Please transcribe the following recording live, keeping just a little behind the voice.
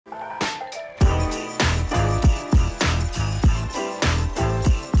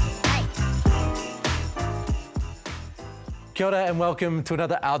Kia ora and welcome to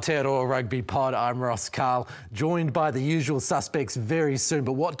another Aotearoa Rugby Pod. I'm Ross Karl, joined by the usual suspects very soon.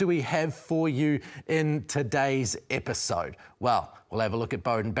 But what do we have for you in today's episode? Well, we'll have a look at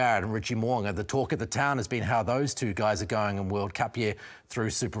Beauden Barrett and Richie Mo'unga. The talk of the town has been how those two guys are going in World Cup year through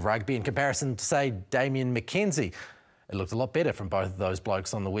Super Rugby in comparison to, say, Damien McKenzie. It looked a lot better from both of those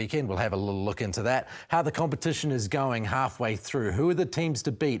blokes on the weekend. We'll have a little look into that. How the competition is going halfway through. Who are the teams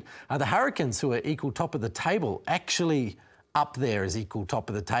to beat? Are the Hurricanes, who are equal top of the table, actually up there as equal top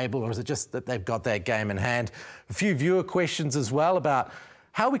of the table, or is it just that they've got that game in hand? A few viewer questions as well about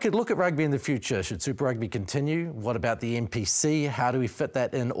how we could look at rugby in the future. Should Super Rugby continue? What about the NPC? How do we fit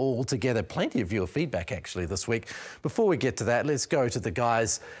that in all together? Plenty of viewer feedback actually this week. Before we get to that, let's go to the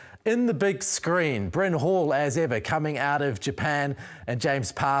guys in the big screen. Bryn Hall, as ever, coming out of Japan, and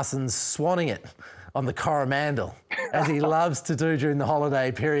James Parsons swanning it on the Coromandel, as he loves to do during the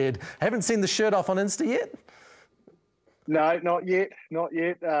holiday period. Haven't seen the shirt off on Insta yet? No, not yet. Not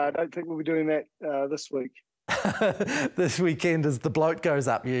yet. I don't think we'll be doing that this week. This weekend as the bloat goes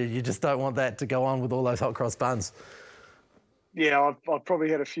up. You just don't want that to go on with all those hot cross buns. Yeah, I've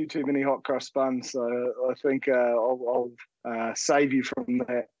probably had a few too many hot cross buns, so I think I'll save you from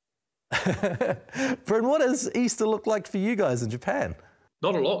that. Bryn, what does Easter look like for you guys in Japan?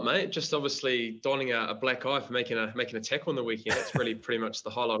 Not a lot, mate. Just obviously donning a black eye for making a tackle on the weekend. That's really pretty much the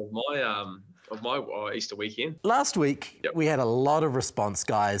highlight of my Easter weekend. Last week, we had a lot of response,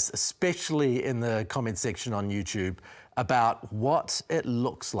 guys, especially in the comment section on YouTube, about what it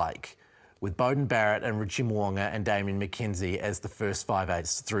looks like with Beauden Barrett and Richie Mo'unga and Damien McKenzie as the first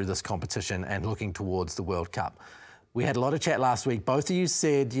 5/8 through this competition and looking towards the World Cup. We had a lot of chat last week. Both of you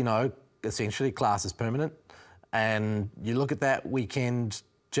said, you know, essentially class is permanent. And you look at that weekend,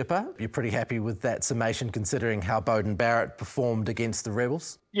 Jipper, you're pretty happy with that summation considering how Beauden Barrett performed against the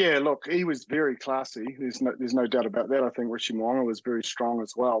Rebels? Yeah, look, he was very classy. There's no doubt about that. I think Richie Mo'unga was very strong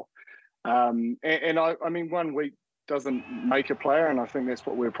as well. I mean, 1 week doesn't make a player, and I think that's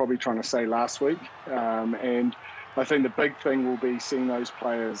what we were probably trying to say last week. And I think the big thing will be seeing those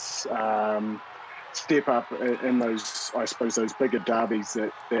players step up in those, I suppose, those bigger derbies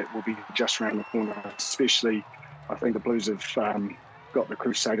that will be just around the corner. Especially, I think the Blues have got the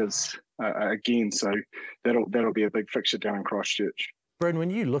Crusaders again, so that'll be a big fixture down in Christchurch. Bryn, when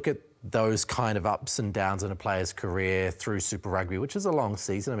you look at those kind of ups and downs in a player's career through Super Rugby, which is a long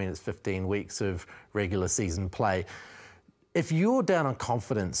season, I mean, it's 15 weeks of regular season play. If you're down on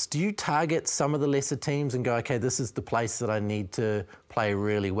confidence, do you target some of the lesser teams and go, okay, this is the place that I need to play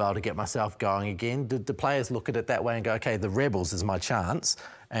really well to get myself going again? Did the players look at it that way and go, okay, the Rebels is my chance,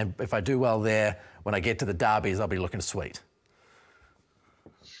 and if I do well there, when I get to the derbies, I'll be looking sweet?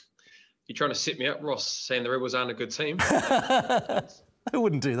 You're trying to set me up, Ross, saying the Rebels aren't a good team. I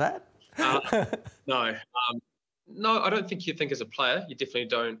wouldn't do that. No. No, I don't think you think as a player. You definitely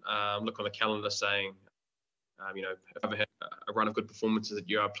don't look on the calendar saying, you know, if I've had a run of good performances that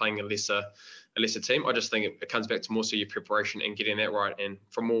you are playing a lesser team. I just think it comes back to more so your preparation and getting that right. And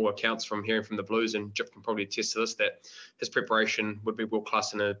from all accounts from hearing from the Blues, and Jip can probably attest to this, that his preparation would be world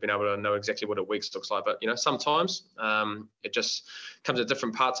class and been able to know exactly what a week looks like. But, you know, sometimes it just comes at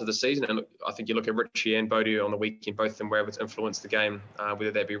different parts of the season. And I think you look at Richie and Bodie on the weekend, both of them were able to influence the game,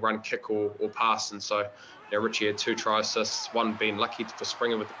 whether that be run, kick or pass. And so, you know, Richie had 2 try assists, one being lucky for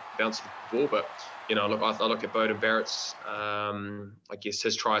Springer with the bounce of the ball. But, you know, I look at Beauden Barrett's, I guess,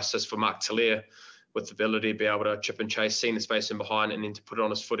 his try assist for Mark Talia with the ability to be able to chip and chase, seeing the space in behind, and then to put it on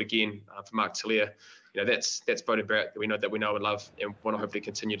his foot again for Mark Talia. You know, that's Beauden Barrett that we know and love and want to hopefully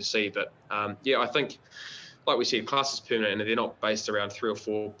continue to see. But, yeah, I think, like we said, class is permanent and they're not based around 3 or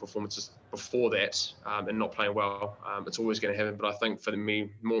 4 performances before that and not playing well. It's always going to happen. But I think for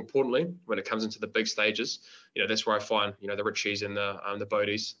me, more importantly, when it comes into the big stages, you know, that's where I find, you know, the Richies and the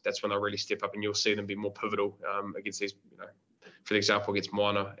Bodies, that's when they really step up and you'll see them be more pivotal against these, you know, for example, against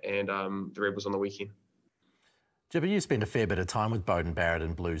Moana and the Rebels on the weekend. Jibber, you spent a fair bit of time with Beauden Barrett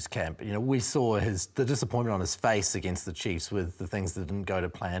in Blues camp. You know, we saw the disappointment on his face against the Chiefs with the things that didn't go to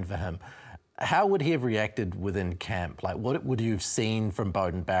plan for him. How would he have reacted within camp? Like, what would you have seen from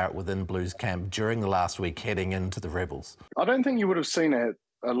Beauden Barrett within Blues camp during the last week heading into the Rebels? I don't think you would have seen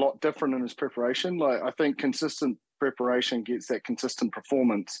a lot different in his preparation. Like, I think consistent preparation gets that consistent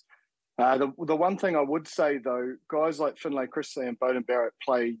performance. The one thing I would say, though, guys like Finlay Christie and Beauden Barrett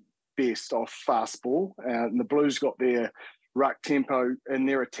play best off fast ball. And the Blues got their ruck tempo and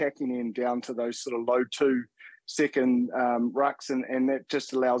their attacking end down to those sort of low 2-second rucks, and that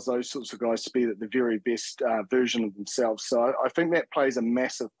just allows those sorts of guys to be at the very best version of themselves. So I think that plays a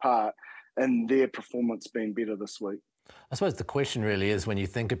massive part in their performance being better this week. I suppose the question really is, when you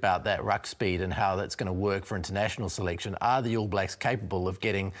think about that ruck speed and how that's going to work for international selection, are the All Blacks capable of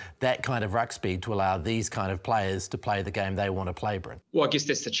getting that kind of ruck speed to allow these kind of players to play the game they want to play, Bryn? Well, I guess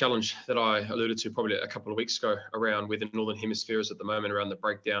that's the challenge that I alluded to probably a couple of weeks ago around where the Northern Hemisphere is at the moment, around the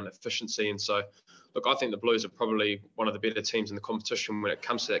breakdown efficiency. And so, look, I think the Blues are probably one of the better teams in the competition when it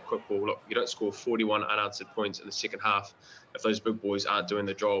comes to that quick ball. Look, you don't score 41 unanswered points in the second half if those big boys aren't doing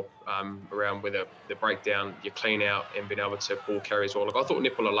the job around whether the breakdown, you clean out and being able to ball carry as well. Look, I thought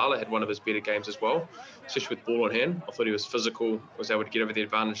Nepalala had one of his better games as well, especially with ball in hand. I thought he was physical, was able to get over the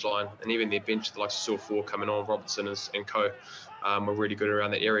advantage line, and even their bench, the likes of Silver coming on, Robertson and co, were really good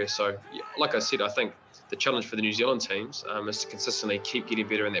around that area. So, yeah, like I said, I think the challenge for the New Zealand teams is to consistently keep getting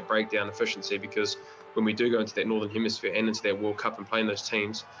better in that breakdown efficiency, because when we do go into that Northern Hemisphere and into that World Cup and playing those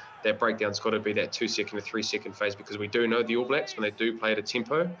teams, that breakdown's got to be that 2 second to 3 second phase, because we do know the All Blacks, when they do play at a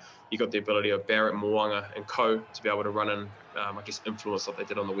tempo, you got the ability of Barrett, Mo'unga and co to be able to run in, I guess, influence like they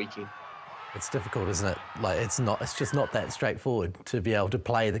did on the weekend. It's difficult, isn't it? Like, it's just not that straightforward to be able to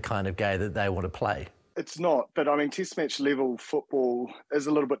play the kind of game that they want to play. It's not, but I mean, Test match level football is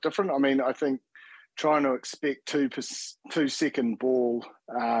a little bit different. I mean, I think trying to expect 2 second ball,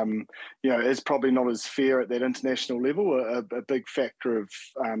 is probably not as fair at that international level. A big factor of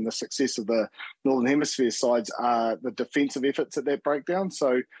the success of the Northern Hemisphere sides are the defensive efforts at that breakdown.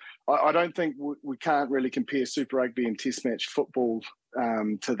 So I don't think we can't really compare Super Rugby and Test match football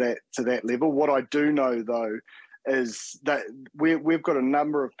to that level. What I do know, though, is that we've got a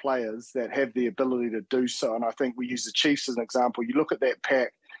number of players that have the ability to do so. And I think we use the Chiefs as an example. You look at that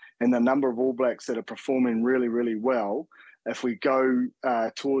pack and the number of All Blacks that are performing really, really well. If we go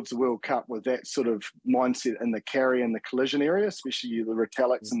towards the World Cup with that sort of mindset in the carry and the collision area, especially the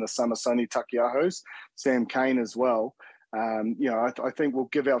Retallicks and the Samasoni Takiahos, Sam Cane as well, I think we'll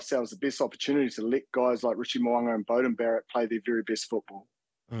give ourselves the best opportunity to let guys like Richie Mo'unga and Beauden Barrett play their very best football.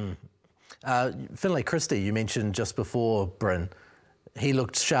 Finlay Christie, you mentioned just before, Bryn. He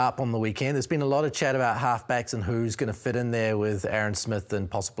looked sharp on the weekend. There's been a lot of chat about halfbacks and who's going to fit in there with Aaron Smith and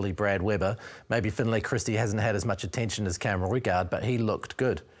possibly Brad Weber. Maybe Finlay Christie hasn't had as much attention as Cam Roigard, but he looked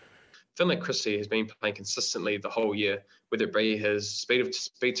good. Finlay Christie has been playing consistently the whole year, whether it be his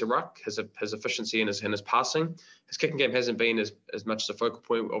speed to ruck, his efficiency in his passing. His kicking game hasn't been as much as a focal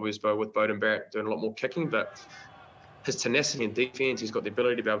point, obviously, with Beauden Barrett doing a lot more kicking, but his tenacity in defence, he's got the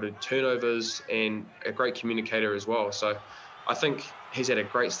ability to be able to do turnovers and a great communicator as well. So I think he's had a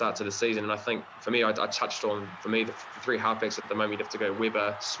great start to the season. And I think, for me, I touched on, the three halfbacks at the moment, you'd have to go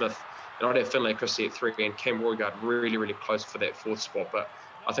Weber, Smith, and I'd have Finlay Christie at 3 and Cam Roigard really, really close for that 4th spot. But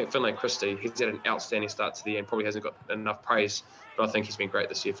I think Finlay Christie, he's had an outstanding start to the year and probably hasn't got enough praise, but I think he's been great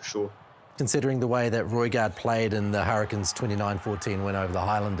this year for sure. Considering the way that Roigard played in the Hurricanes' 29-14 win over the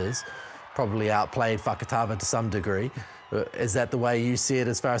Highlanders, probably outplayed Fakatava to some degree. Is that the way you see it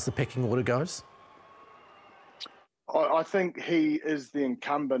as far as the pecking order goes? I think he is the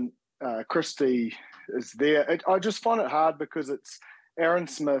incumbent. Christie is there. I just find it hard because it's Aaron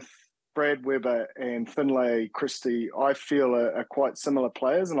Smith, Brad Weber and Finlay Christie, I feel are quite similar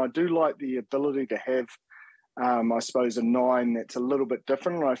players. And I do like the ability to have, I suppose, a 9 that's a little bit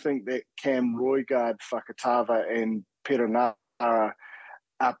different. And I think that Cam Roigard, Fakatava and Perenara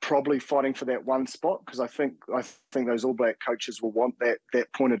are probably fighting for that 1 spot, because I think those All Black coaches will want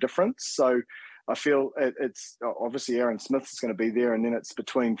that point of difference. So I feel it's obviously Aaron Smith is going to be there, and then it's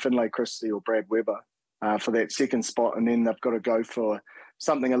between Finlay Christie or Brad Weber for that 2nd spot, and then they've got to go for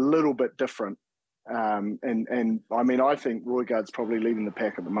something a little bit different. And I mean, I think Roigard's probably leading the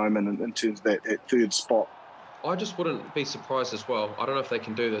pack at the moment in terms of that 3rd spot. I just wouldn't be surprised as well. I don't know if they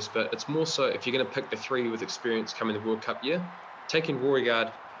can do this, but it's more so if you're going to pick the 3 with experience coming the World Cup year, taking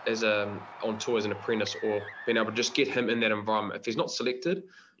Roigard as on tour as an apprentice, or being able to just get him in that environment. If he's not selected,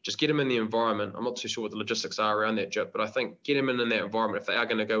 just get him in the environment. I'm not too sure what the logistics are around that, Jip, but I think get him in that environment. If they are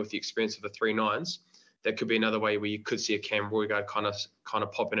going to go with the experience of the 3 9s, that could be another way where you could see a Cam Roigard kind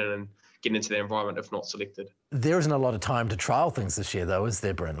of popping in and getting into the environment if not selected. There isn't a lot of time to trial things this year, though, is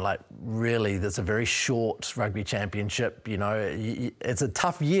there, Bryn? Like, really, there's a very short rugby championship. You know, it's a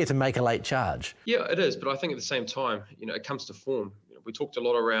tough year to make a late charge. Yeah, it is, but I think at the same time, it comes to form. We talked a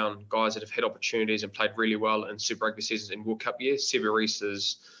lot around guys that have had opportunities and played really well in Super Rugby seasons in World Cup years. Severis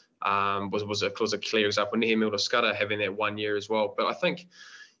was a clear example. Nehemiah Scudder having that 1 year as well. But I think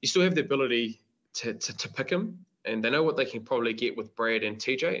you still have the ability to pick him, and they know what they can probably get with Brad and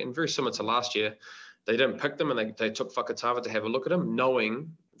TJ. And very similar to last year, they didn't pick them, and they took Fakatava to have a look at him,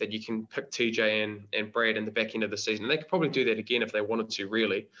 knowing that you can pick TJ and Brad in the back end of the season. And they could probably do that again if they wanted to,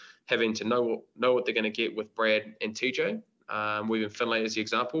 really, having to know what they're going to get with Brad and TJ. or even Finlay as the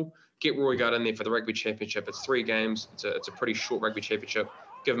example. Get Roigard in there for the Rugby Championship. It's 3 games. It's a pretty short Rugby Championship.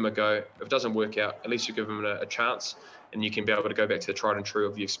 Give him a go. If it doesn't work out, at least you give him a chance, and you can be able to go back to the tried and true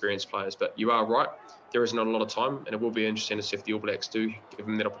of the experienced players. But you are right. There is not a lot of time, and it will be interesting to see if the All Blacks do give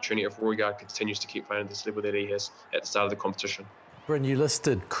him that opportunity if Roigard continues to keep playing at this level that he has at the start of the competition. Bryn, you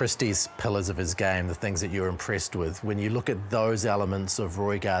listed Christie's pillars of his game, the things that you're impressed with. When you look at those elements of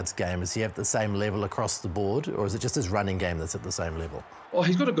Roigard's game, does he have the same level across the board, or is it just his running game that's at the same level? Well,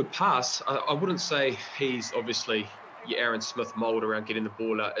 he's got a good pass. I wouldn't say he's obviously your Aaron Smith mould around getting the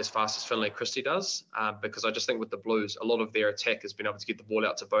ball out as fast as Finlay Christie does, because I just think with the Blues, a lot of their attack has been able to get the ball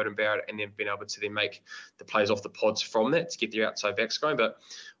out to Beauden Barrett and then been able to then make the plays off the pods from that to get their outside backs going. But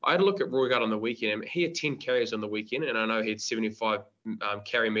I had a look at Roigard on the weekend. He had 10 carries on the weekend, and I know he had 75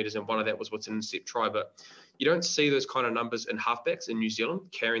 carry metres, and one of that was what's an intercept try. But you don't see those kind of numbers in halfbacks in New Zealand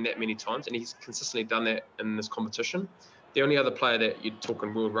carrying that many times, and he's consistently done that in this competition. The only other player that you're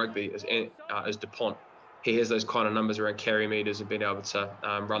talking World Rugby is DuPont. He has those kind of numbers around carry metres and being able to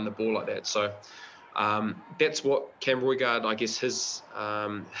run the ball like that. So that's what Cam Roigard, I guess, his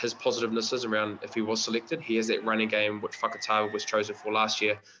positiveness is around if he was selected. He has that running game, which Fakatava was chosen for last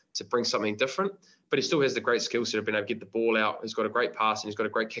year to bring something different. But he still has the great skill set of being able to get the ball out. He's got a great pass and he's got a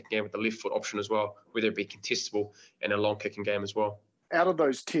great kicking game with the left foot option as well, whether it be contestable and a long kicking game as well. Out of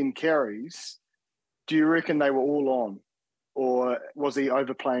those 10 carries, do you reckon they were all on? Or was he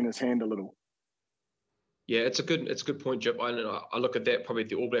overplaying his hand a little? Yeah, it's a good point, Jip. I look at that probably at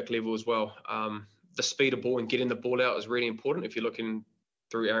the All Black level as well. The speed of ball and getting the ball out is really important. If you're looking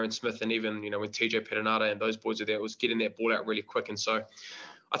through Aaron Smith and even, when TJ Perenara and those boys are there, it was getting that ball out really quick. And so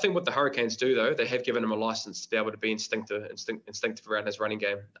I think what the Hurricanes do, though, they have given him a license to be able to be instinctive around his running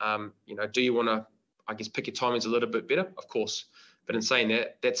game. Do you want to, I guess, pick your timings a little bit better? Of course. But in saying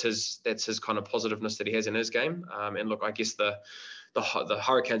that, that's his kind of positiveness that he has in his game. And look, I guess the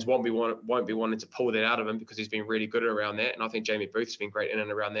Hurricanes won't be wanting to pull that out of him because he's been really good around that. And I think Jamie Booth's been great in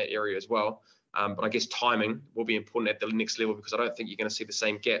and around that area as well. But I guess timing will be important at the next level because I don't think you're going to see the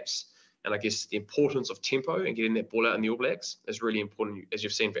same gaps. And I guess the importance of tempo and getting that ball out in the All Blacks is really important, as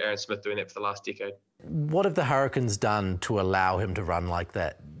you've seen for Aaron Smith doing that for the last decade. What have the Hurricanes done to allow him to run like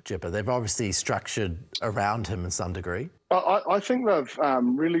that, Jipper? They've obviously structured around him in some degree. I think they've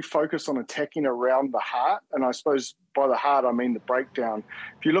really focused on attacking around the heart, and I suppose by the heart I mean the breakdown.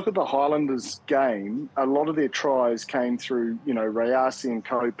 If you look at the Highlanders' game, a lot of their tries came through, Rayasi and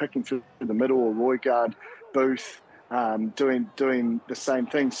Co picking through the middle, or Roigard, Booth doing the same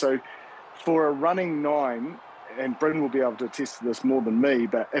thing. So for a running 9, and Bryn will be able to attest to this more than me,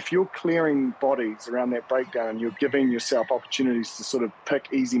 but if you're clearing bodies around that breakdown and you're giving yourself opportunities to sort of pick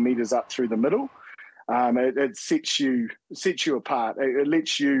easy meters up through the middle, it sets you apart. It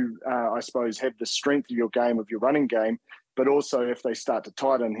lets you, I suppose, have the strength of your game, of your running game, but also if they start to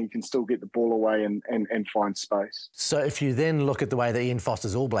tighten, he can still get the ball away and find space. So if you then look at the way that Ian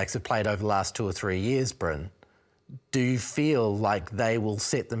Foster's All Blacks have played over the last 2 or 3 years, Bryn, do you feel like they will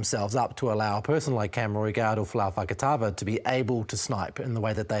set themselves up to allow a person like Cam Roigard or Folau Fakatava to be able to snipe in the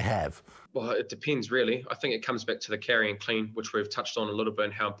way that they have? Well, it depends, really. I think it comes back to the carry and clean, which we've touched on a little bit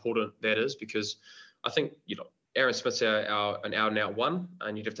and how important that is, because I think, Aaron Smith's an out-and-out one,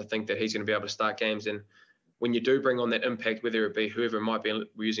 and you'd have to think that he's going to be able to start games. And when you do bring on that impact, whether it be whoever it might be,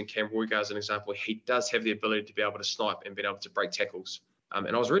 we're using Cam Roigard as an example, he does have the ability to be able to snipe and be able to break tackles.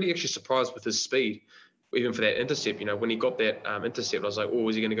 And I was really actually surprised with his speed, even for that intercept. When he got that intercept, I was like, oh,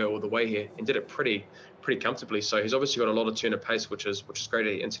 is he going to go all the way here? And did it pretty comfortably. So he's obviously got a lot of turn of pace, which is great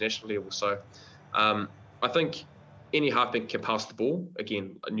at the international level. So I think any halfback can pass the ball.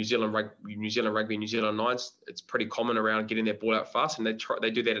 Again, New Zealand rugby, New Zealand Nines, it's pretty common around getting that ball out fast, and they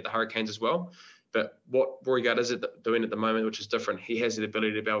do that at the Hurricanes as well. But what Roigard is doing at the moment, which is different, he has the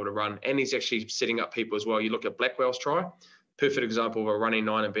ability to be able to run, and he's actually setting up people as well. You look at Blackwell's try, perfect example of a running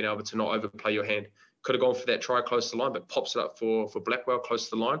 9 and being able to not overplay your hand. Could have gone for that try close to the line, but pops it up for Blackwell close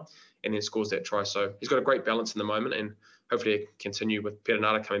to the line and then scores that try. So he's got a great balance in the moment, and hopefully it can continue with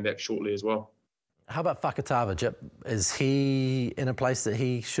Perenara coming back shortly as well. How about Fakatava, Jip? Is he in a place that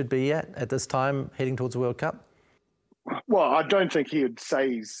he should be at this time, heading towards the World Cup? Well, I don't think he'd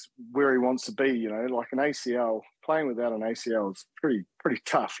say he's where he wants to be. Like an ACL, playing without an ACL is pretty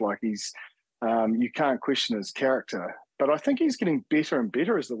tough. Like you can't question his character. But I think he's getting better and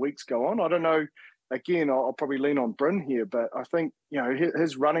better as the weeks go on. I don't know. Again, I'll probably lean on Bryn here, but I think,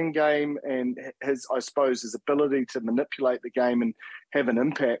 his running game and his ability to manipulate the game and have an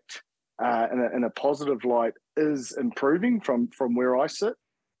impact in a positive light is improving from where I sit.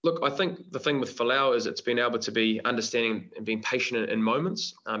 Look, I think the thing with Folau is it's been able to be understanding and being patient in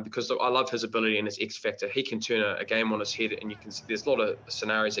moments, because look, I love his ability and his X factor. He can turn a game on his head, and you can see there's a lot of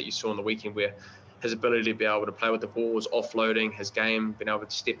scenarios that you saw on the weekend where his ability to be able to play with the ball was offloading, his game, being able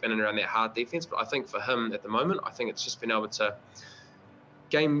to step in and around that hard defense. But I think for him at the moment, I think it's just been able to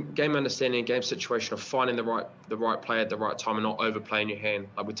game understanding, game situation of finding the right play at the right time and not overplaying your hand.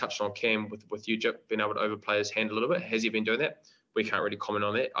 Like we touched on Cam with Egypt, being able to overplay his hand a little bit. Has he been doing that? We can't really comment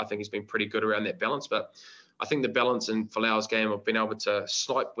on that. I think he's been pretty good around that balance, but I think the balance in Folau's game of being able to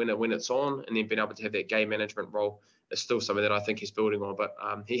snipe when it's on and then being able to have that game management role is still something that I think he's building on. But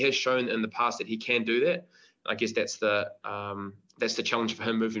he has shown in the past that he can do that. I guess that's the challenge for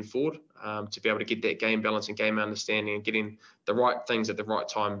him moving forward, to be able to get that game balance and game understanding and getting the right things at the right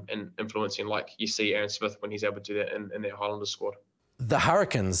time and influencing, like you see Aaron Smith when he's able to do that in that Highlanders squad. The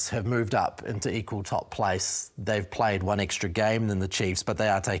Hurricanes have moved up into equal top place. They've played one extra game than the Chiefs, but they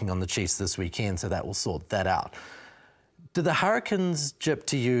are taking on the Chiefs this weekend, so that will sort that out. Do the Hurricanes, Jip,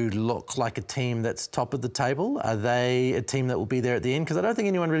 to you, look like a team that's top of the table? Are they a team that will be there at the end? Because I don't think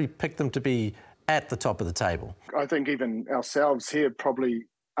anyone really picked them to be at the top of the table. I think even ourselves here probably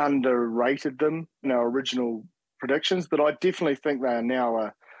underrated them in our original predictions, but I definitely think they are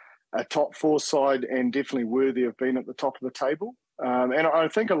now a top four side and definitely worthy of being at the top of the table. And I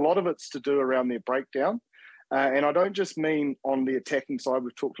think a lot of it's to do around their breakdown. And I don't just mean on the attacking side.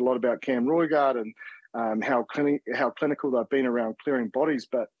 We've talked a lot about Cam Roigard and how clinical they've been around clearing bodies.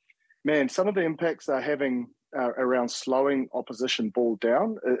 But, man, some of the impacts they're having around slowing opposition ball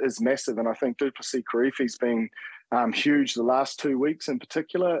down is massive. And I think Duplessis Karifi's been huge the last 2 weeks in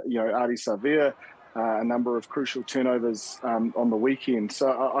particular. You know, Adi Savia, a number of crucial turnovers on the weekend. So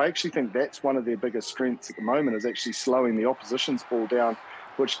I actually think that's one of their biggest strengths at the moment, is actually slowing the opposition's ball down,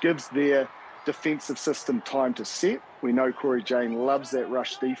 which gives their defensive system time to set. We know Corey Jane loves that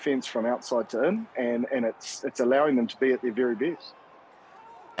rush defense from outside to in, and it's allowing them to be at their very best.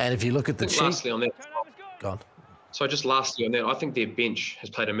 And if you look at the Chiefs... Lastly on that... Go on. So just lastly on that, I think their bench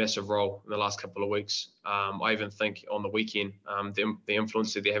has played a massive role in the last couple of weeks. I even think on the weekend, the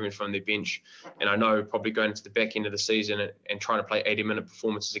influence that they're having from their bench, and I know probably going into the back end of the season and trying to play 80-minute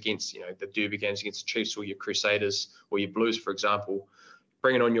performances against, you know, the derby games against the Chiefs or your Crusaders or your Blues, for example,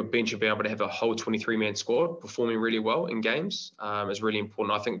 bringing on your bench and being able to have a whole 23-man squad performing really well in games is really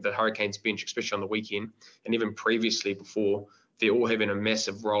important. I think the Hurricanes bench, especially on the weekend, and even previously before, they're all having a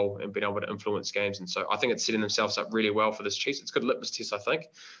massive role in being able to influence games. And so I think it's setting themselves up really well for this Chiefs. It's a good litmus test, I think.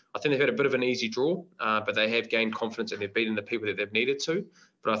 I think they've had a bit of an easy draw, but they have gained confidence and they've beaten the people that they've needed to.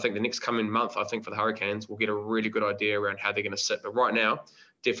 But I think the next coming month, I think for the Hurricanes, we'll get a really good idea around how they're going to sit. But right now,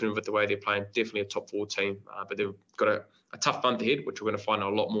 definitely with the way they're playing, definitely a top four team. But they've got a tough month ahead, which we're going to find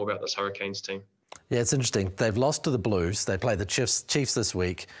out a lot more about this Hurricanes team. Yeah, it's interesting. They've lost to the Blues. They play the Chiefs this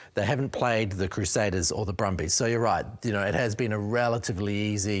week. They haven't played the Crusaders or the Brumbies. So you're right. You know, it has been a relatively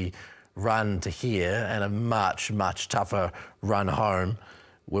easy run to here and a much, much tougher run home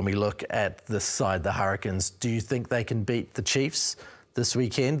when we look at this side, the Hurricanes. Do you think they can beat the Chiefs this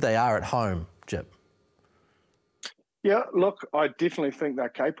weekend? They are at home, Jip. Yeah, look, I definitely think they're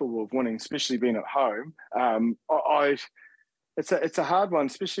capable of winning, especially being at home. It's a hard one,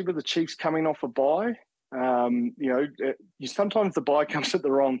 especially with the Chiefs coming off a bye. Sometimes the bye comes at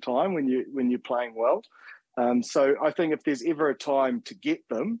the wrong time when you're playing well. So I think if there's ever a time to get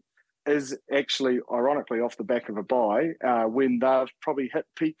them, is actually ironically off the back of a bye when they've probably hit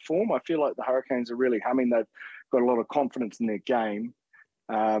peak form. I feel like the Hurricanes are really humming. They've got a lot of confidence in their game.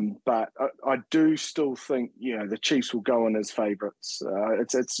 But I do still think, the Chiefs will go in as favourites. I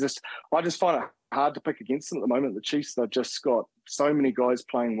just find it hard to pick against them at the moment. The Chiefs, they've just got so many guys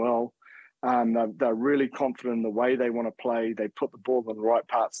playing well. They're really confident in the way they want to play. They put the ball in the right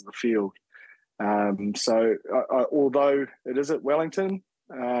parts of the field. Although it is at Wellington,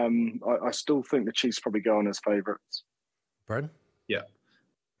 I still think the Chiefs probably go in as favourites. Bryn? Yeah.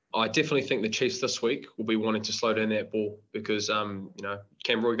 I definitely think the Chiefs this week will be wanting to slow down that ball because, Cam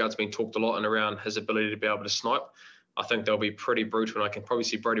Roigard's been talked a lot and around his ability to be able to snipe. I think they'll be pretty brutal, and I can probably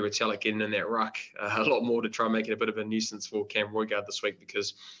see Brodie Retallick getting in that ruck a lot more to try and make it a bit of a nuisance for Cam Roigard this week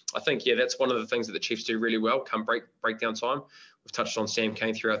because I think, that's one of the things that the Chiefs do really well come breakdown time. We've touched on Sam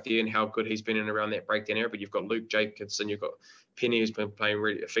Cane throughout the year and how good he's been in around that breakdown area, but you've got Luke Jacobson, you've got Penny who's been playing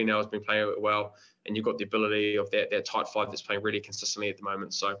really, Finau has been playing well, and you've got the ability of that tight five that's playing really consistently at the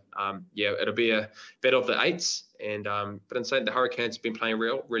moment. So, it'll be a bet of the eights. And but in saying the Hurricanes have been playing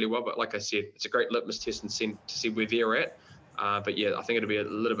really well. But like I said, it's a great litmus test and to see where they're at. I think it'll be a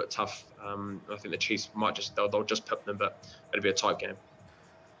little bit tough. I think the Chiefs they'll just pip them, but it'll be a tight game.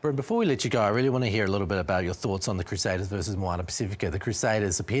 Bryn, before we let you go, I really want to hear a little bit about your thoughts on the Crusaders versus Moana Pacifica. The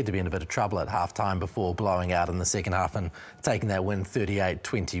Crusaders appeared to be in a bit of trouble at half-time before blowing out in the second half and taking that win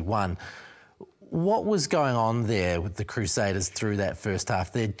 38-21. What was going on there with the Crusaders through that first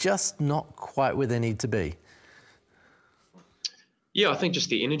half? They're just not quite where they need to be. Yeah, I think just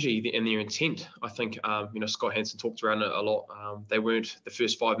the energy and their intent. I think, Scott Hansen talked around it a lot. They weren't the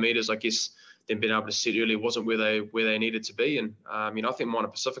first 5 metres, I guess, them being able to set early wasn't where they needed to be. And, I think Moana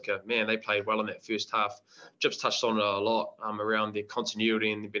Pacifica, man, they played well in that first half. Jib's touched on it a lot around their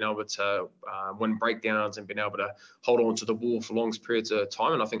continuity and being able to win breakdowns and being able to hold on to the ball for long periods of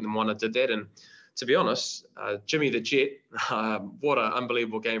time. And I think the Moana did that. And to be honest, Jimmy the Jet, what an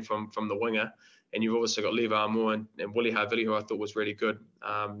unbelievable game from the winger. And you've also got Levi Moore and Willie Havili, who I thought was really good.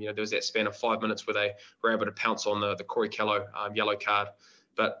 There was that span of 5 minutes where they were able to pounce on the Corey Callow yellow card.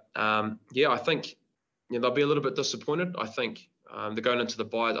 But, I think they'll be a little bit disappointed. I think they're going into the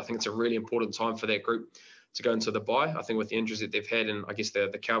bye. I think it's a really important time for that group to go into the bye. I think with the injuries that they've had and I guess the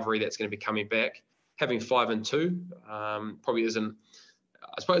cavalry that's going to be coming back, having 5-2 probably isn't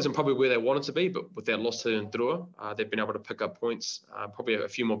probably where they wanted to be, but with that loss to Ndrua, they've been able to pick up points. Probably a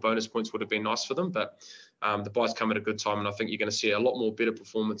few more bonus points would have been nice for them, but the bye's come at a good time, and I think you're going to see a lot more better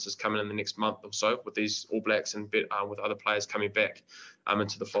performances coming in the next month or so with these All Blacks and with other players coming back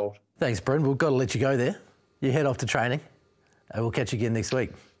into the fold. Thanks, Bryn. We've got to let you go there. You head off to training, and we'll catch you again next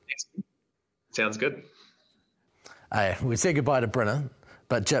week. Sounds good. We say goodbye to Bryn,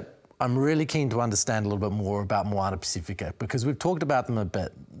 but Jip, I'm really keen to understand a little bit more about Moana Pacifica because we've talked about them a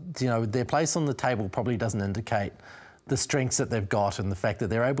bit. Their place on the table probably doesn't indicate the strengths that they've got and the fact that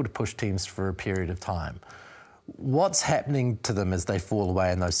they're able to push teams for a period of time. What's happening to them as they fall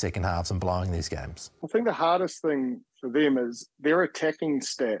away in those second halves and blowing these games? I think the hardest thing for them is their attacking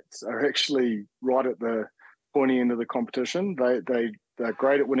stats are actually right at the pointy end of the competition. They're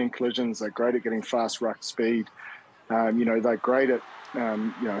great at winning collisions. They're great at getting fast ruck speed. They're great at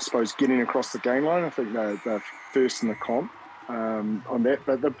I suppose getting across the game line. I think they're first in the comp on that.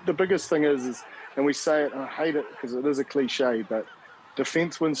 But the biggest thing is, and we say it, and I hate it because it is a cliche, but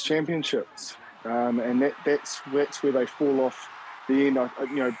defence wins championships, and that's where they fall off the end.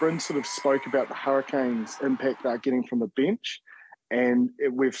 Bryn sort of spoke about the Hurricanes' impact they're getting from the bench, and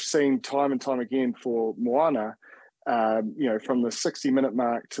we've seen time and time again for Moana. From the 60-minute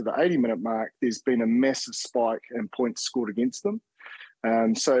mark to the 80-minute mark, there's been a massive spike in points scored against them.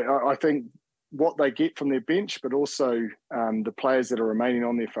 So I think what they get from their bench, but also the players that are remaining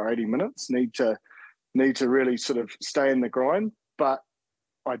on there for 80 minutes need to really sort of stay in the grind. But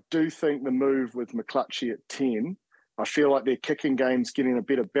I do think the move with McClutchy at 10, I feel like their kicking game's getting a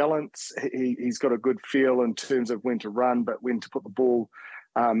better balance. He's got a good feel in terms of when to run, but when to put the ball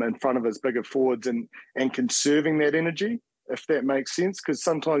in front of his bigger forwards and conserving that energy, if that makes sense, because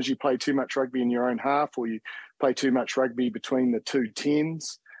sometimes you play too much rugby in your own half or you play too much rugby between the two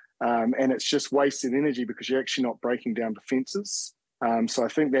tens, and it's just wasted energy because you're actually not breaking down defences. So I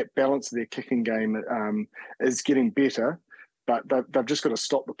think that balance of their kicking game is getting better, but they've just got to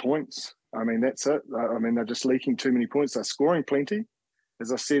stop the points. I mean, that's it. I mean, they're just leaking too many points. They're scoring plenty.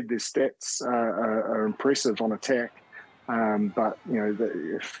 As I said, their stats are impressive on attack. But,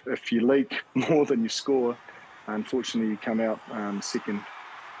 if you leak more than you score, unfortunately, you come out second.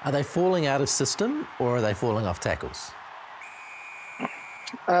 Are they falling out of system or are they falling off tackles?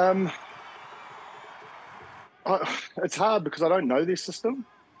 It's hard because I don't know their system,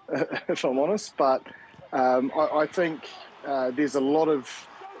 if I'm honest. But I think there's a lot of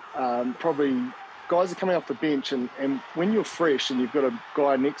probably guys are coming off the bench, and when you're fresh and you've got a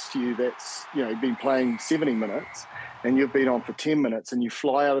guy next to you that's been playing 70 minutes and you've been on for 10 minutes and you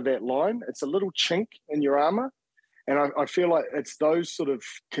fly out of that line, it's a little chink in your armour. And I feel like it's those sort of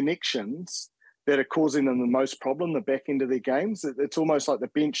connections that are causing them the most problem, the back end of their games. It's almost like the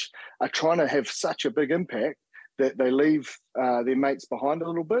bench are trying to have such a big impact that they leave their mates behind a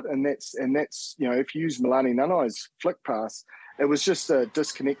little bit. And that's if you use Melani Nanai's flick pass, it was just a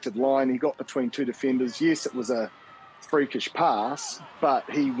disconnected line. He got between two defenders. Yes, it was a freakish pass, but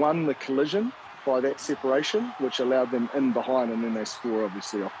he won the collision by that separation, which allowed them in behind, and then they score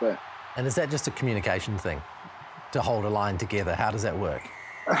obviously off that. And is that just a communication thing to hold a line together? How does that work?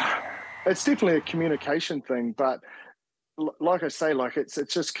 It's definitely a communication thing, but like I say,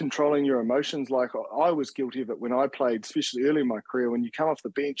 it's just controlling your emotions. Like I was guilty of it when I played, especially early in my career. When you come off the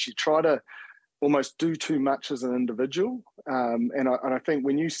bench, you try to almost do too much as an individual. And I think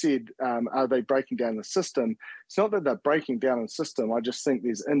when you said, are they breaking down the system? It's not that they're breaking down the system. I just think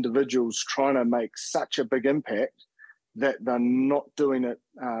there's individuals trying to make such a big impact that they're not doing it,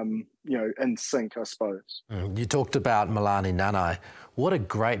 in sync, I suppose. You talked about Melani Nanai. What a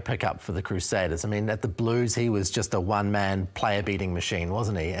great pickup for the Crusaders. I mean, at the Blues, he was just a one-man player-beating machine,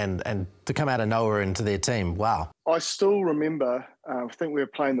 wasn't he? And to come out of nowhere into their team, wow. I still remember, I think we were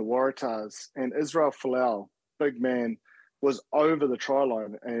playing the Waratahs, and Israel Folau, big man, was over the try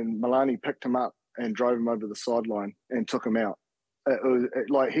line, and Melani picked him up and drove him over the sideline and took him out.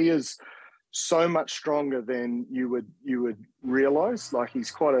 He is so much stronger than you would realise. Like, he's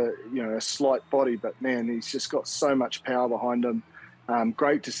quite a slight body, but man, he's just got so much power behind him.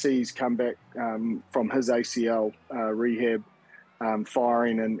 Great to see he's come back from his ACL rehab,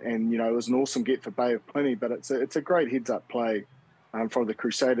 firing, and it was an awesome get for Bay of Plenty. But it's a great heads up play from the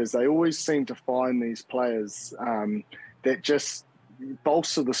Crusaders. They always seem to find these players that just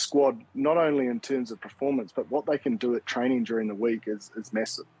bolster the squad, not only in terms of performance, but what they can do at training during the week is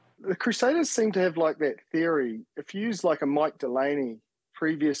massive. The Crusaders seem to have like that theory. If you use like a Mike Delaney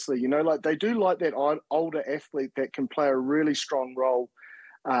previously, like they do like that older athlete that can play a really strong role,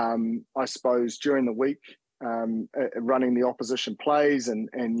 I suppose, during the week, running the opposition plays and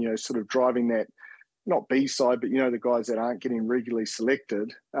sort of driving that, not B-side, but the guys that aren't getting regularly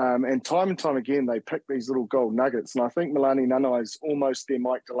selected. And time again, they pick these little gold nuggets. And I think Melani Nanai is almost their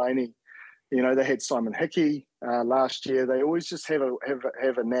Mike Delaney. They had Simon Hickey last year. They always just have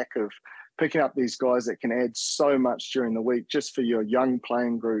a knack of picking up these guys that can add so much during the week, just for your young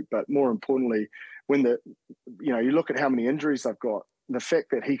playing group. But more importantly, when you look at how many injuries they've got, the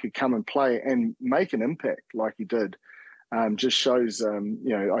fact that he could come and play and make an impact like he did, just shows,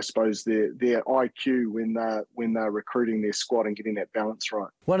 I suppose, their IQ when they're recruiting their squad and getting that balance right.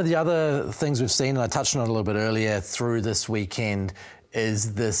 One of the other things we've seen, and I touched on it a little bit earlier through this weekend,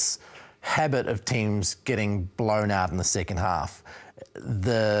 is this habit of teams getting blown out in the second half.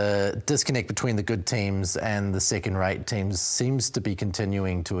 The disconnect between the good teams and the second-rate teams seems to be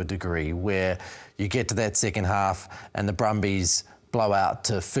continuing to a degree, where you get to that second half and the Brumbies blow out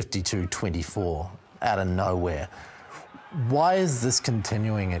to 52-24 out of nowhere. Why is this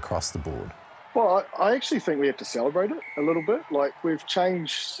continuing across the board? Well, I actually think we have to celebrate it a little bit. Like, we've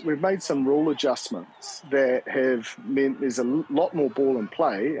made some rule adjustments that have meant there's a lot more ball in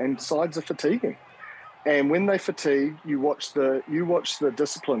play and sides are fatiguing. And when they fatigue, you watch the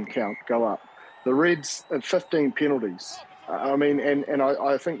discipline count go up. The Reds had 15 penalties. I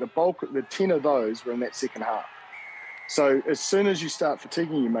think the 10 of those were in that second half. So as soon as you start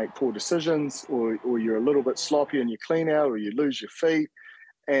fatiguing, you make poor decisions, or you're a little bit sloppy in your clean out, or you lose your feet.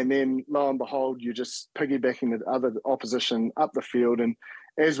 And then, lo and behold, you're just piggybacking the other opposition up the field. And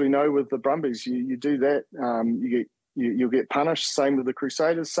as we know with the Brumbies, you do that, you'll get punished. Same with the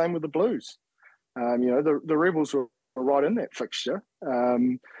Crusaders, same with the Blues. The Rebels were right in that fixture.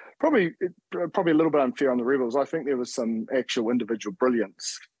 Probably a little bit unfair on the Rebels. I think there was some actual individual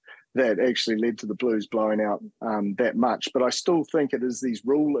brilliance that actually led to the Blues blowing out that much. But I still think it is these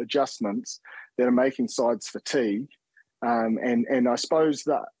rule adjustments that are making sides fatigue. And I suppose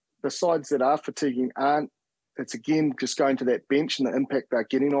that the sides that are fatiguing it's again just going to that bench, and the impact they're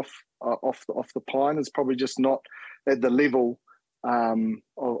getting off the pine is probably just not at the level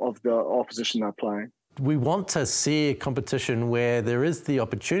of the opposition they're playing. We want to see a competition where there is the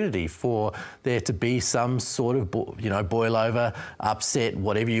opportunity for there to be some sort of, boil over, upset,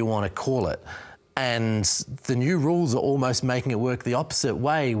 whatever you want to call it. And the new rules are almost making it work the opposite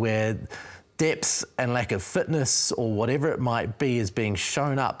way, where depth and lack of fitness or whatever it might be is being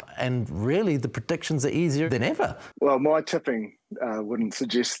shown up, and really the predictions are easier than ever. Well, my tipping wouldn't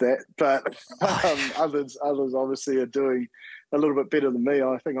suggest that, but others obviously are doing a little bit better than me.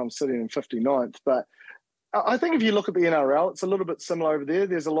 I think I'm sitting in 59th, but I think if you look at the NRL, it's a little bit similar over there.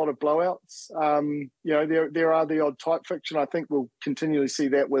 There's a lot of blowouts. There are the odd tight fiction. I think we'll continually see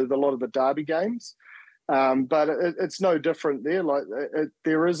that with a lot of the derby games, but it's no different there. Like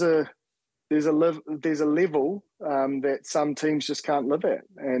there's a level that some teams just can't live at,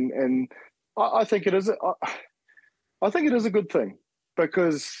 and I think it is. I think it is a good thing,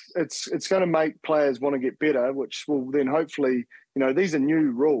 because it's going to make players want to get better, which will then hopefully, these are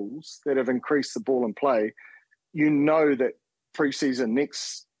new rules that have increased the ball in play. That pre-season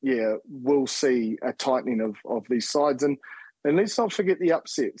next year we'll see a tightening of these sides, and let's not forget the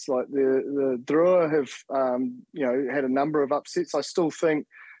upsets. Like the Drua have had a number of upsets. I still think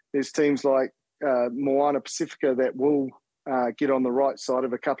there's teams like Moana Pacifica that will get on the right side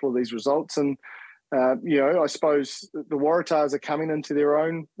of a couple of these results, and I suppose the Waratahs are coming into their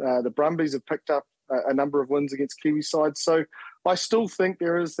own. The Brumbies have picked up a number of wins against Kiwi sides. So I still think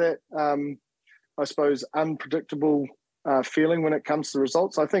there is that, I suppose, unpredictable feeling when it comes to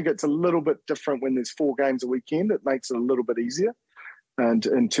results. I think it's a little bit different when there's 4 games a weekend. It makes it a little bit easier, and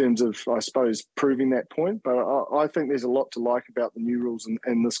in terms of, I suppose, proving that point. But I think there's a lot to like about the new rules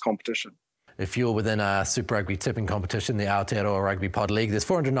in this competition. If you're within a Super Rugby tipping competition, the Aotearoa Rugby Pod League, there's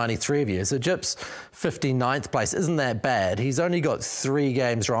 493 of you. So Jip's 59th place isn't that bad. He's only got 3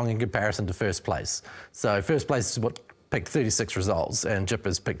 games wrong in comparison to first place. So first place is what picked 36 results, and Jip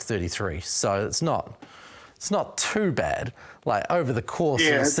has picked 33. So it's not too bad. Like, over the course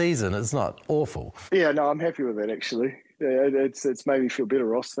of the season, it's not awful. Yeah, no, I'm happy with that, actually. Yeah, it's made me feel better,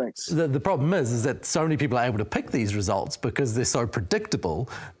 Ross. Thanks. The problem is that so many people are able to pick these results because they're so predictable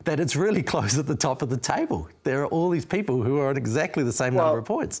that it's really close at the top of the table. There are all these people who are on exactly the same number of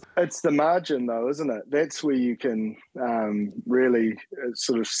points. It's the margin, though, isn't it? That's where you can really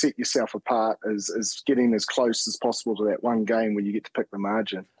sort of set yourself apart, as getting as close as possible to that one game where you get to pick the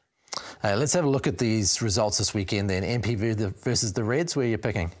margin. Let's have a look at these results this weekend then. MP versus the Reds, where are you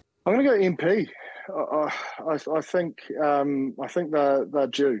picking? I'm going to go MP. I think they're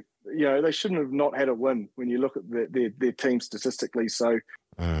due. You know, they shouldn't have not had a win when you look at their team statistically. So,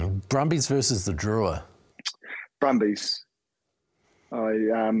 Brumbies versus the Drua. Brumbies.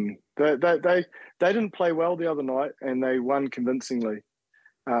 They didn't play well the other night, and they won convincingly.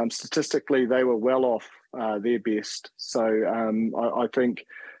 Statistically, they were well off their best. So I think,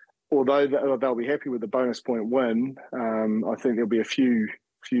 although they'll be happy with the bonus point win, I think there'll be a few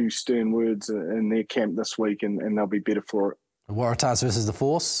stern words in their camp this week, and they'll be better for it. Waratahs versus the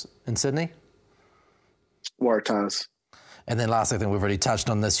Force in Sydney? Waratahs. And then last, I think we've already touched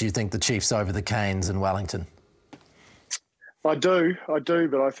on this, you think the Chiefs over the Canes in Wellington? I do,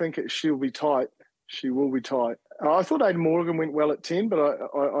 but I think she'll be tight. She will be tight. I thought Aidan Morgan went well at 10, but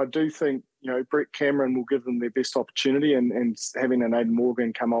I do think, you know, Brett Cameron will give them their best opportunity, and having an Aidan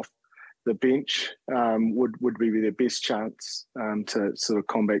Morgan come off the bench would be their best chance to sort of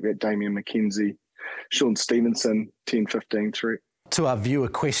combat that Damien McKenzie, Sean Stevenson 10-15 threat. To our viewer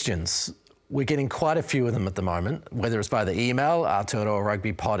questions, we're getting quite a few of them at the moment, whether it's by the email, Aotearoa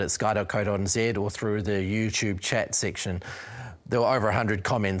Rugby Pod at sky.co.nz, or through the YouTube chat section. There were over 100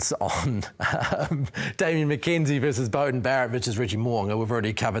 comments on Damien McKenzie versus Beauden Barrett versus Reggie Mo'unga. We've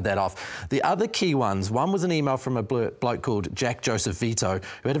already covered that off. The other key ones, one was an email from a bloke called Jack Joseph Vito,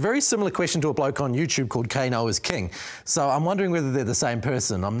 who had a very similar question to a bloke on YouTube called Kano is King. So I'm wondering whether they're the same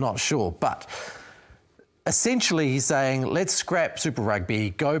person. I'm not sure. But essentially he's saying, let's scrap Super Rugby,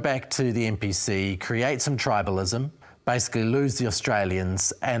 go back to the NPC, create some tribalism, basically lose the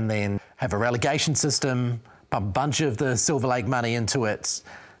Australians, and then have a relegation system, pump a bunch of the Silver Lake money into it.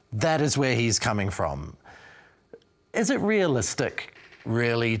 That is where he's coming from. Is it realistic,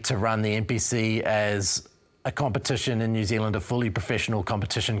 really, to run the NPC as a competition in New Zealand, a fully professional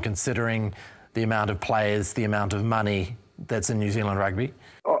competition, considering the amount of players, the amount of money that's in New Zealand rugby?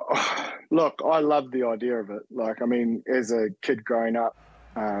 Look, I love the idea of it. Like, I mean, as a kid growing up,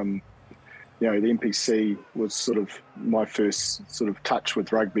 you know, the NPC was sort of my first sort of touch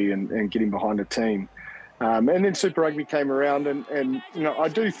with rugby and getting behind a team. And then Super Rugby came around, and you know, I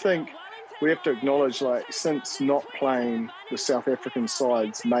do think we have to acknowledge, like, since not playing the South African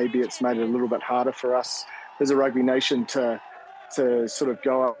sides, maybe it's made it a little bit harder for us as a rugby nation to sort of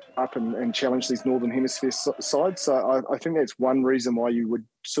go up and challenge these Northern Hemisphere sides. So I think that's one reason why you would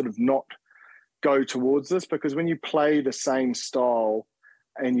sort of not go towards this, because when you play the same style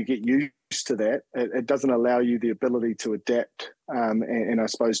and you get used to that, it doesn't allow you the ability to adapt and I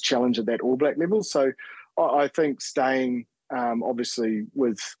suppose challenge at that All Black level. So I think staying obviously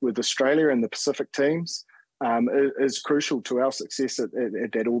with Australia and the Pacific teams is crucial to our success at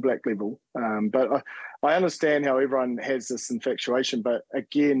that All Black level. But I understand how everyone has this infatuation, but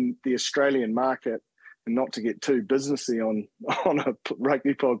again, the Australian market, and not to get too businessy on a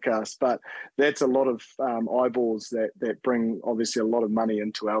rugby podcast, but that's a lot of eyeballs that bring obviously a lot of money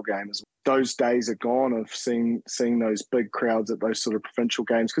into our game as well. Those days are gone of seeing those big crowds at those sort of provincial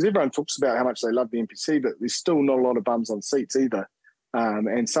games, because everyone talks about how much they love the NPC, but there's still not a lot of bums on seats either.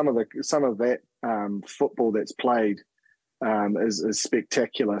 And some of that football that's played is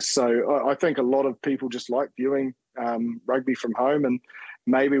spectacular. So I think a lot of people just like viewing rugby from home, and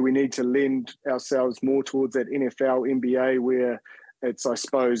maybe we need to lend ourselves more towards that NFL, NBA, where it's, I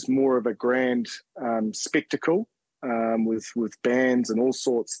suppose, more of a grand spectacle with bands and all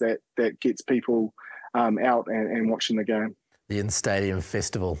sorts that gets people out and watching the game. The in-stadium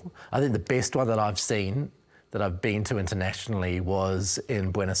festival. I think the best one that I've seen, that I've been to internationally, was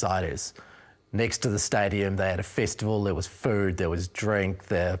in Buenos Aires. next to the stadium. They had a festival, there was food, there was drink,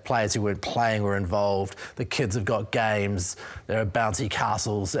 the players who weren't playing were involved, the kids have got games, there are bouncy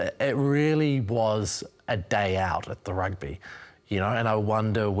castles. It really was a day out at the rugby, you know, and I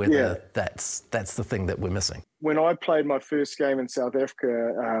wonder whether that's the thing that we're missing. When I played my first game in South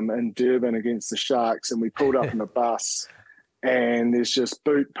Africa in Durban against the Sharks, and we pulled up in a bus, and there's just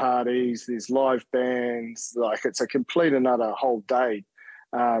boot parties, there's live bands, like it's a complete and utter whole day.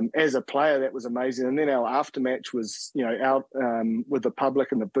 As a player, that was amazing. And then our aftermatch was, you know, out with the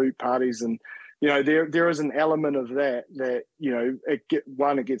public and the boot parties. And, you know, there is an element of that, you know, it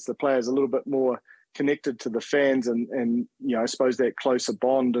gets the players a little bit more connected to the fans, and you know, I suppose that closer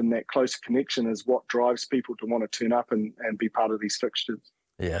bond and that closer connection is what drives people to want to turn up and be part of these fixtures.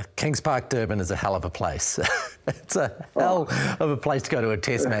 Yeah, Kings Park, Durban is a hell of a place. It's a hell of a place to go to a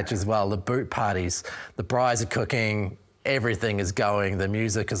test match as well. The boot parties, the braais are cooking, everything is going, the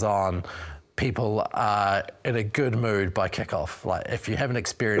music is on. People are in a good mood by kickoff. Like, if you haven't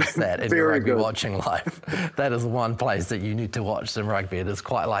experienced that in your rugby watching life, that is one place that you need to watch some rugby. It is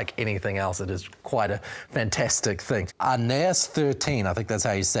quite like anything else. It is quite a fantastic thing. Arneas13, I think that's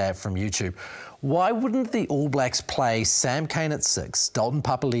how you say it from YouTube. Why wouldn't the All Blacks play Sam Cane at 6, Dalton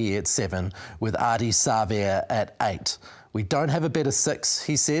Papali'i at 7, with Ardie Savea at 8? We don't have a better 6,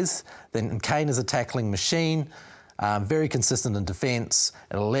 he says. Then Cane is a tackling machine, very consistent in defence.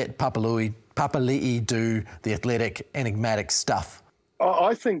 It'll let Papali'i do the athletic, enigmatic stuff.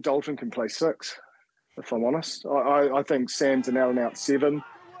 I think Dalton can play 6, if I'm honest. I think Sam's an out-and-out 7,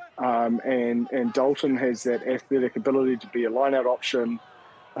 and Dalton has that athletic ability to be a line-out option,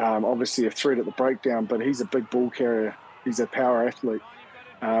 obviously a threat at the breakdown, but he's a big ball carrier. He's a power athlete.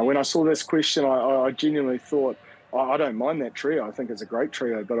 When I saw this question, I genuinely thought, I don't mind that trio. I think it's a great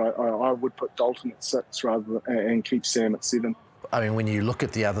trio, but I would put Dalton at 6 and keep Sam at 7. I mean, when you look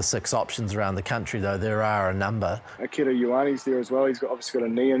at the other 6 options around the country, though, there are a number. Akira Ioane's there as well. He's obviously got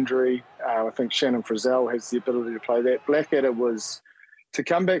a knee injury. I think Shannon Frizzell has the ability to play that. Blackadder to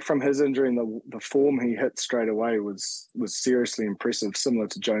come back from his injury and the form he hit straight away was seriously impressive, similar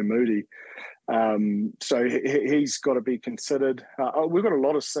to Joe Moody. So he's got to be considered. We've got a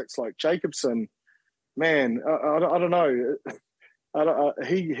lot of 6 like Jacobson. Man, I don't know.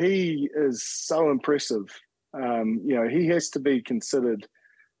 He is so impressive. You know, he has to be considered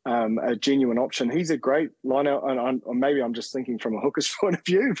a genuine option. He's a great line-out, and maybe I'm just thinking from a hooker's point of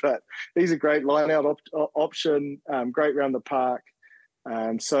view, but he's a great line-out option, great round the park.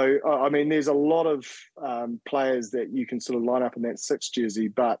 So, I mean, there's a lot of players that you can sort of line up in that 6 jersey,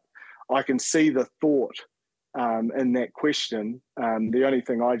 but I can see the thought in that question. The only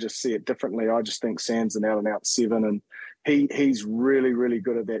thing, I just see it differently. I just think Sam's an out-and-out 7, and he's really, really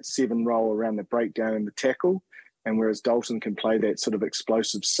good at that 7 role around the breakdown and the tackle, and whereas Dalton can play that sort of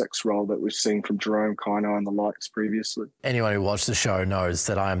explosive 6 role that we've seen from Jerome Kaino and the likes previously. Anyone who watched the show knows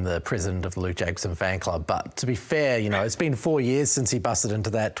that I'm the president of the Luke Jacobson fan club, but to be fair, you know, it's been 4 years since he busted into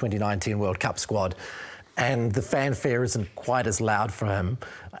that 2019 World Cup squad, and the fanfare isn't quite as loud for him.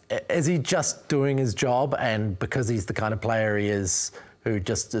 Is he just doing his job, and because he's the kind of player he is, who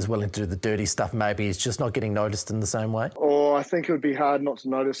just is willing to do the dirty stuff, maybe he's just not getting noticed in the same way? Oh, I think it would be hard not to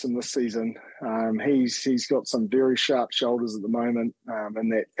notice him this season. He's got some very sharp shoulders at the moment in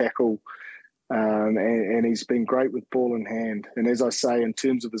that tackle, and he's been great with ball in hand. And as I say, in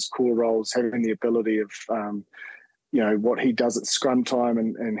terms of his core roles, having the ability of, you know, what he does at scrum time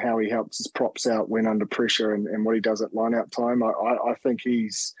and how he helps his props out when under pressure, and what he does at line-out time, I think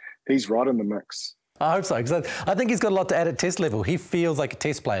he's right in the mix. I hope so, because I think he's got a lot to add at test level. He feels like a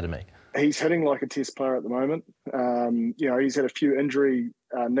test player to me. He's hitting like a test player at the moment. You know, he's had a few injury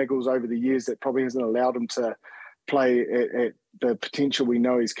niggles over the years that probably hasn't allowed him to play at the potential we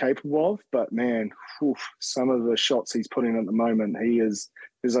know he's capable of. But man, some of the shots he's putting at the moment, he is,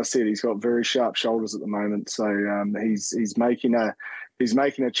 as I said, he's got very sharp shoulders at the moment. So he's making a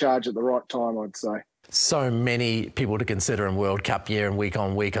charge at the right time, I'd say. So many people to consider in World Cup year and week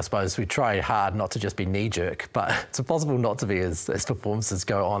on week. I suppose we try hard not to just be knee-jerk, but it's impossible not to be as performances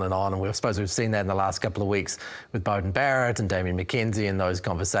go on. And I suppose we've seen that in the last couple of weeks with Beauden Barrett and Damien McKenzie and those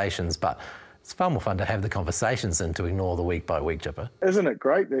conversations. But it's far more fun to have the conversations than to ignore the week by week, Jipper. Isn't it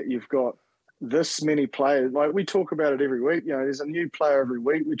great that you've got this many players? Like, we talk about it every week. You know, there's a new player every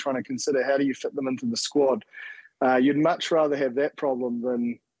week. We're trying to consider, how do you fit them into the squad? You'd much rather have that problem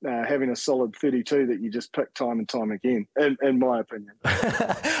than having a solid 32 that you just pick time and time again, in my opinion.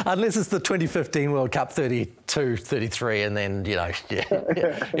 Unless it's the 2015 World Cup 32, 33, and then, you know,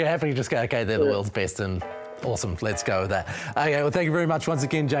 you're happy to just go, okay, they're the world's best, and Awesome, let's go with that. Okay, well, thank you very much once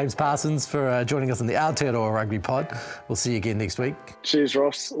again, James Parsons, for joining us on the Aotearoa Rugby Pod. We'll see you again next week. Cheers,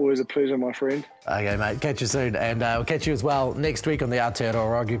 Ross. Always a pleasure, my friend. Okay, mate. Catch you soon. And we'll catch you as well next week on the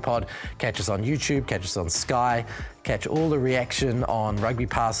Aotearoa Rugby Pod. Catch us on YouTube, catch us on Sky, catch all the reaction on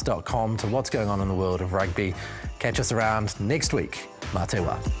rugbypass.com to what's going on in the world of rugby. Catch us around next week. Mā te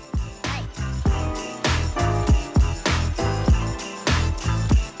wā.